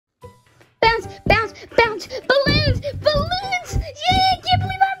bounce, bounce, bounce. Balloons, balloons. Yay, I can't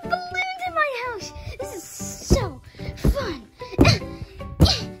believe I have balloons in my house. This is so fun.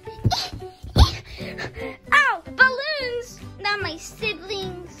 Ow, balloons. Not my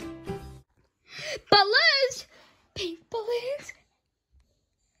siblings. Balloons. Pink balloons.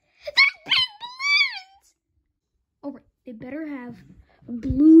 That's pink balloons. All right, they better have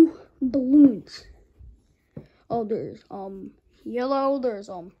blue balloons. Oh, there's yellow, there's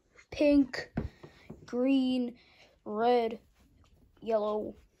pink, green, red,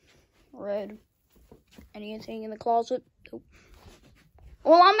 yellow, red. Anything in the closet? Nope.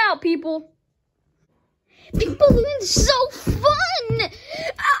 Well, I'm out, people. Pink balloons, so fun!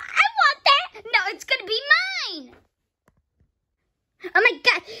 I want that. No, it's gonna be mine. Oh my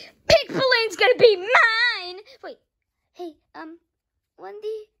God, pink balloon's gonna be mine. Wait, hey,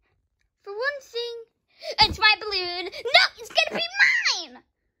 Wendy, for one thing, it's my balloon. No, it's gonna be mine.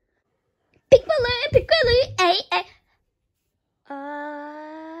 Pink balloon, hey.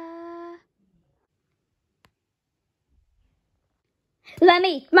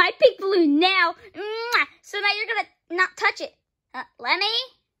 Lemmy, my pink balloon now. Mwah. So now you're gonna not touch it. Lemmy,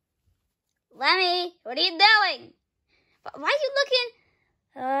 what are you doing? Why are you looking?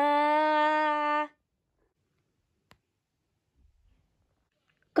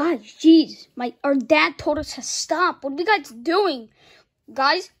 Guys, jeez, our dad told us to stop. What are you guys doing?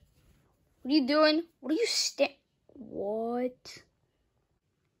 Guys, what are you doing? What are you What?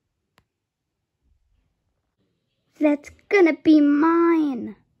 That's gonna be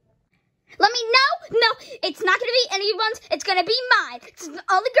mine. Let me know. No, it's not gonna be anyone's. It's gonna be mine. It's the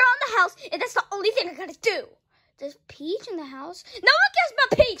only girl in the house, and that's the only thing I'm gonna do. There's Peach in the house. No one cares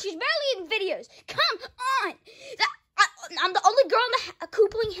about Peach. She's barely in videos. Come on. I'm the only girl in the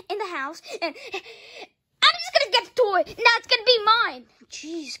coupling in the house, and I'm just gonna get the toy. Now it's gonna be mine.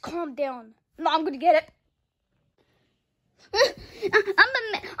 Jeez, calm down. No, I'm gonna get it.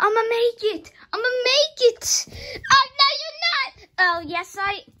 I'ma make it. Oh no, you're not. Oh yes,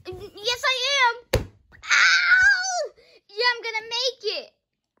 I am. Ow! Yeah, I'm gonna make it.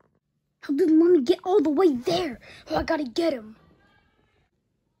 How did Mommy get all the way there? Oh, I gotta get him.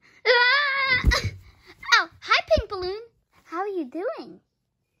 Oh, hi, Pink Balloon. How are you doing?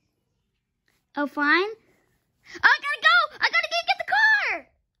 Oh, fine. Oh, I gotta go. I gotta get the car.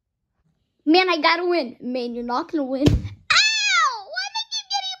 Man, I gotta win. Man, you're not gonna win. Ow! Why am I keep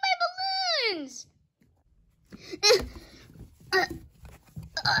getting my balloons?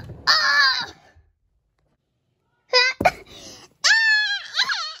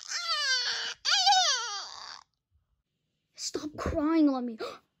 Stop crying, Lemmy.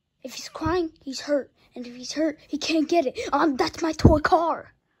 If he's crying, he's hurt. And if he's hurt, he can't get it. That's my toy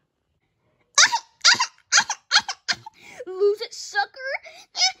car. Lose it, sucker.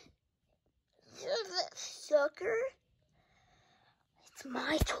 Lose it, sucker. It's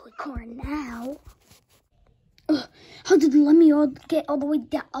my toy car now. How did Lemmy get all the way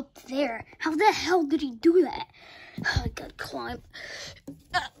down up there? How the hell did he do that? I gotta climb.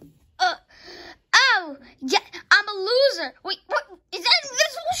 Oh, yeah, I'm a loser. Wait, what? Is that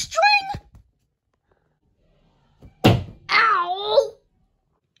invisible string? Ow!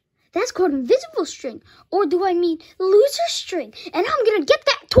 That's called invisible string. Or do I mean loser string? And I'm gonna get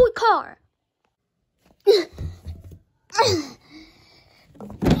that toy car.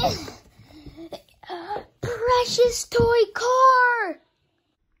 Precious toy car.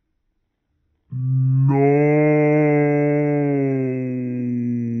 No.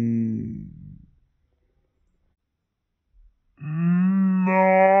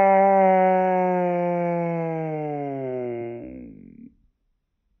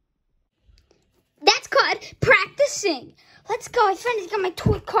 That's called practicing. Let's go. I finally got my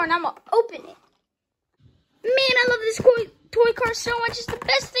toy car and I'm gonna open it. Man, I love this toy car so much. It's the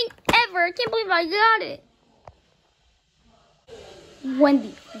best thing ever. I can't believe I got it.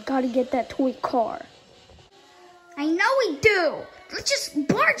 Wendy, we gotta get that toy car. I know we do. Let's just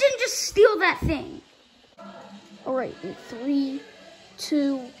barge in and just steal that thing. All right, in 3,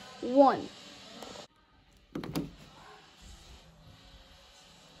 2, 1.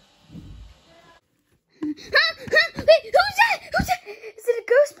 Huh? Wait, who's that? Is it a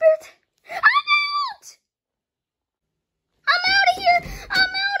ghost spirit? I'm out! I'm out of here!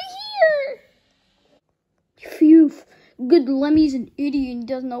 Phew. Good Lemmy's an idiot and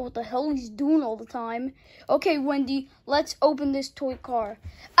doesn't know what the hell he's doing all the time. Okay, Wendy, let's open this toy car.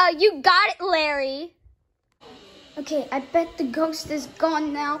 You got it, Larry. Okay, I bet the ghost is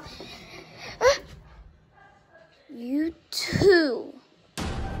gone now. You too.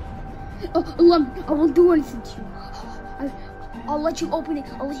 Lemmy, I won't do anything to you. I'll let you open it.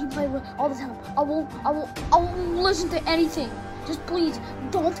 I'll let you play with it all the time. I won't listen to anything. Just please,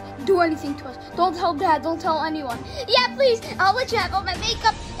 don't do anything to us. Don't tell Dad, don't tell anyone. Yeah, please, I'll let you have all my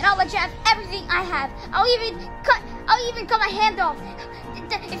makeup, and I'll let you have everything I have. I'll even cut my hand off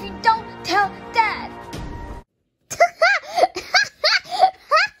if you don't tell Dad.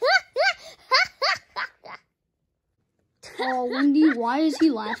 Oh, Wendy, why is he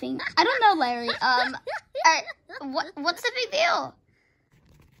laughing? I don't know, Larry. What's the big deal?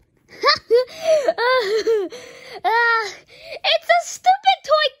 It's a stupid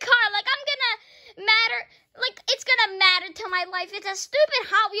toy car. It's gonna matter to my life. It's a stupid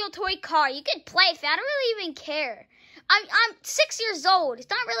Hot Wheel toy car. You can play with it. I don't really even care. I'm 6 years old. It's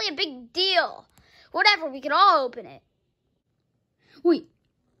not really a big deal. Whatever, we can all open it. Wait,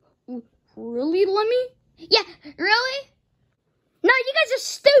 really, Lemmy? Yeah, really? No, you guys are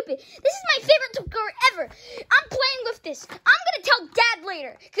stupid. This is my favorite toy car ever. I'm playing with this. I'm going to tell Dad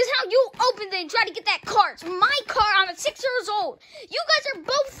later. Because how you opened it and tried to get that car. It's my car. I'm 6 years old. You guys are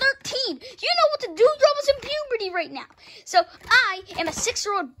both 13. You know what to do. You're almost in puberty right now. So I am a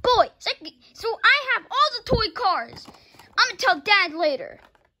 6-year-old boy. So I have all the toy cars. I'm going to tell Dad later.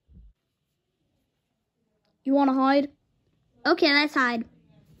 You want to hide? Okay, let's hide.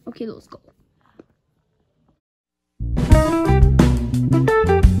 Okay, let's go.